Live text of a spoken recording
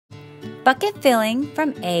Bucket Filling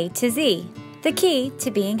from A to Z, The Key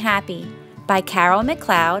to Being Happy by Carol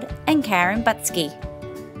McLeod and Karen Butsky.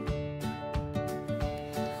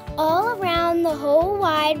 All around the whole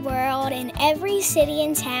wide world, in every city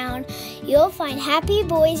and town, you'll find happy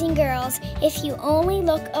boys and girls if you only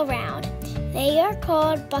look around. They are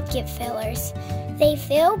called bucket fillers. They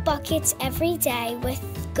fill buckets every day with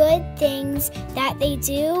good things that they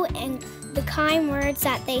do and the kind words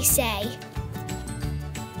that they say.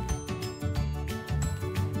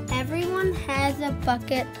 Everyone has a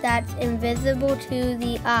bucket that's invisible to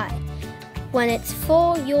the eye. When it's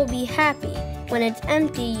full, you'll be happy. When it's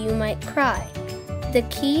empty, you might cry. The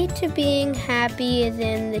key to being happy is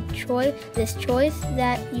in this choice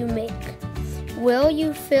that you make. Will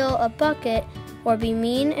you fill a bucket or be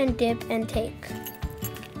mean and dip and take?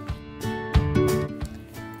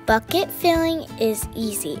 Bucket filling is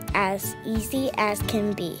easy as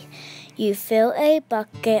can be. You fill a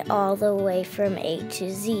bucket all the way from A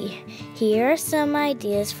to Z. Here are some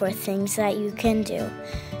ideas for things that you can do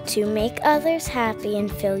to make others happy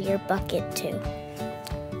and fill your bucket too.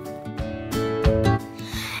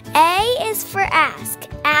 A is for ask.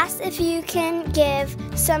 Ask if you can give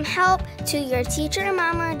some help to your teacher,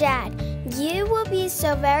 mom, or dad. You will be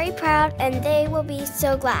so very proud and they will be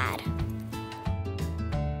so glad.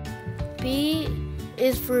 B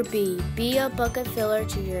is for B. Be a bucket filler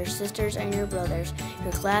to your sisters and your brothers,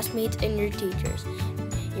 your classmates and your teachers,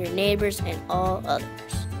 your neighbors and all others.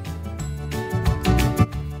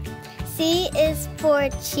 C is for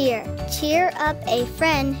cheer. Cheer up a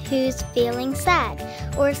friend who's feeling sad,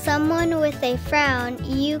 or someone with a frown.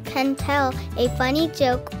 You can tell a funny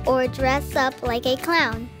joke or dress up like a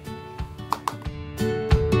clown.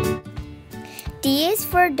 D is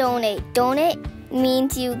for donate. Donate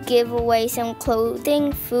means you give away some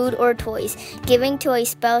clothing, food, or toys. Giving to a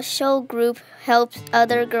special group helps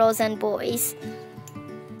other girls and boys.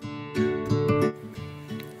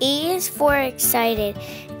 E is for excited.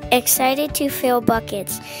 Excited to fill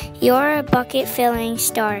buckets. You're a bucket filling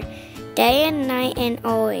star, day and night and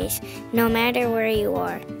always, no matter where you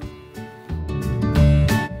are.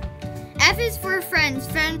 F is for friends.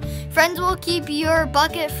 Friends will keep your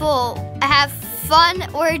bucket full. Have fun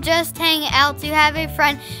or just hang out. To have a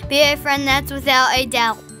friend, be a friend, that's without a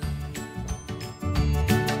doubt.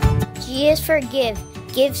 G is for give.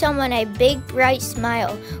 Give someone a big bright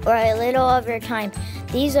smile or a little of your time.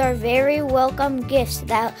 These are very welcome gifts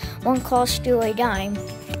that won't cost you a dime.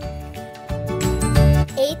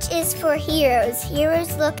 H is for heroes.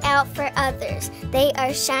 Heroes look out for others. They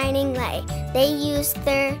are shining light. They use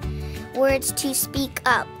their words to speak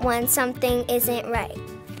up when something isn't right.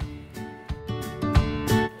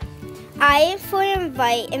 I is for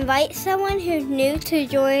invite. Invite someone who's new to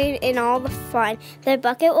join in all the fun. The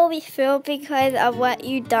bucket will be filled because of what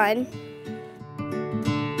you've done.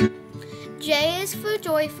 J is for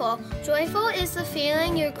joyful. Joyful is the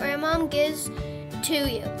feeling your grandmom gives to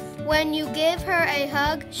you. When you give her a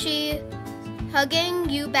hug, she's hugging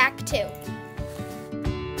you back too.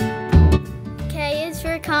 K is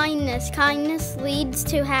for kindness. Kindness leads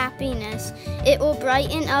to happiness. It will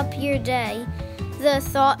brighten up your day. The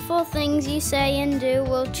thoughtful things you say and do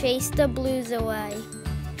will chase the blues away.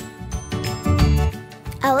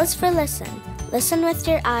 L is for listen. Listen with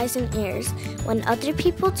your eyes and ears when other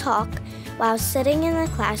people talk while sitting in the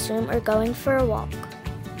classroom or going for a walk.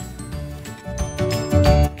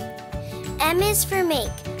 M is for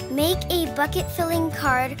make. Make a bucket-filling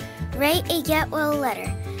card. Write a get well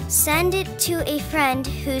letter. Send it to a friend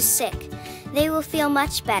who's sick. They will feel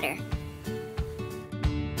much better.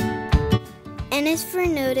 N is for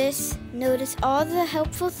notice. Notice all the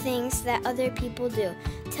helpful things that other people do.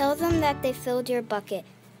 Tell them that they filled your bucket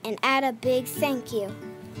and add a big thank you.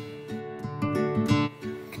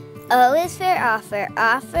 O is for offer.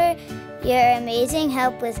 Offer your amazing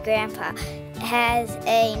help with Grandpa has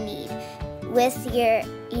a need with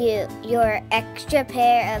your extra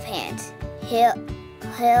pair of hands.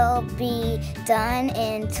 He'll be done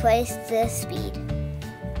in twice the speed.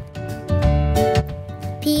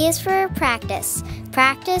 P is for practice.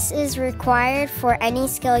 Practice is required for any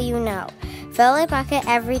skill you know. Fill a bucket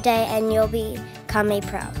every day and you'll become a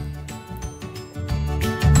pro.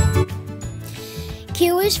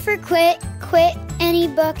 Q is for quit. Quit any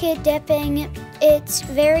bucket dipping. It's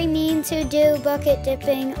very mean to do bucket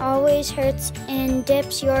dipping. Always hurts and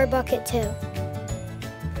dips your bucket too.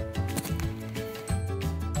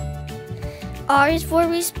 R is for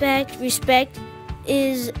respect. Respect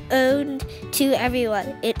is owed to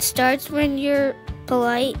everyone. It starts when you're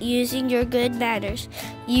polite, using your good manners,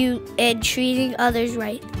 and treating others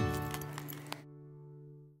right.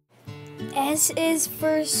 S is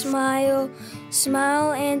for smile.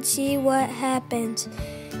 Smile and see what happens.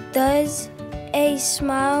 Does a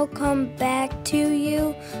smile come back to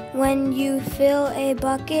you when you fill a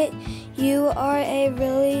bucket? You are a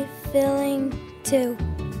really filling too.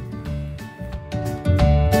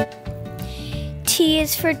 T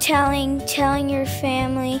is for telling your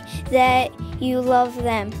family that you love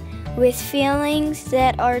them with feelings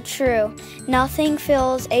that are true. Nothing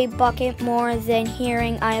fills a bucket more than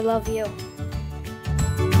hearing I love you.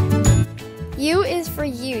 U is for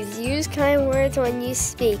use. Use kind words when you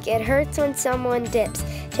speak. It hurts when someone dips.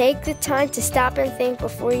 Take the time to stop and think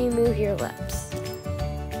before you move your lips.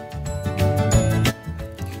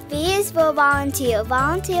 V is for volunteer.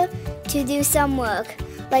 Volunteer to do some work,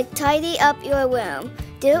 like tidy up your room.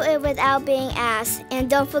 Do it without being asked, and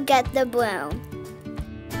don't forget the broom.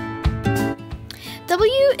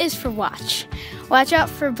 W is for watch. Watch out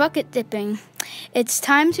for bucket dipping. It's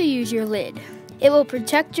time to use your lid. It will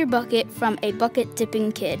protect your bucket from a bucket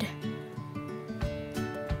dipping kid.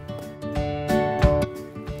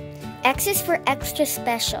 X is for extra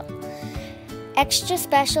special. Extra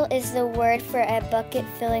special is the word for a bucket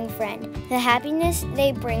filling friend. The happiness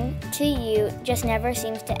they bring to you just never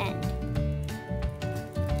seems to end.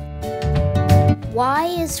 Y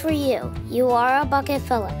is for you. You are a bucket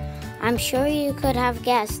filler. I'm sure you could have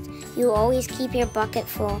guessed. You always keep your bucket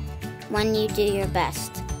full when you do your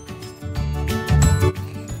best.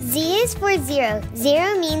 Z is for zero.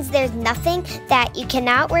 Zero means there's nothing that you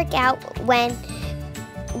cannot work out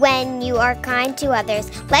when you are kind to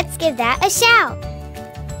others. Let's give that a shout.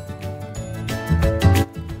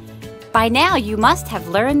 By now you must have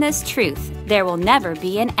learned this truth. There will never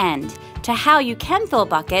be an end to how you can fill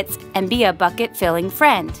buckets and be a bucket filling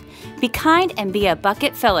friend. Be kind and be a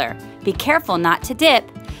bucket filler. Be careful not to dip.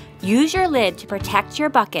 Use your lid to protect your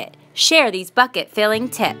bucket. Share these bucket filling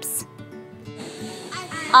tips.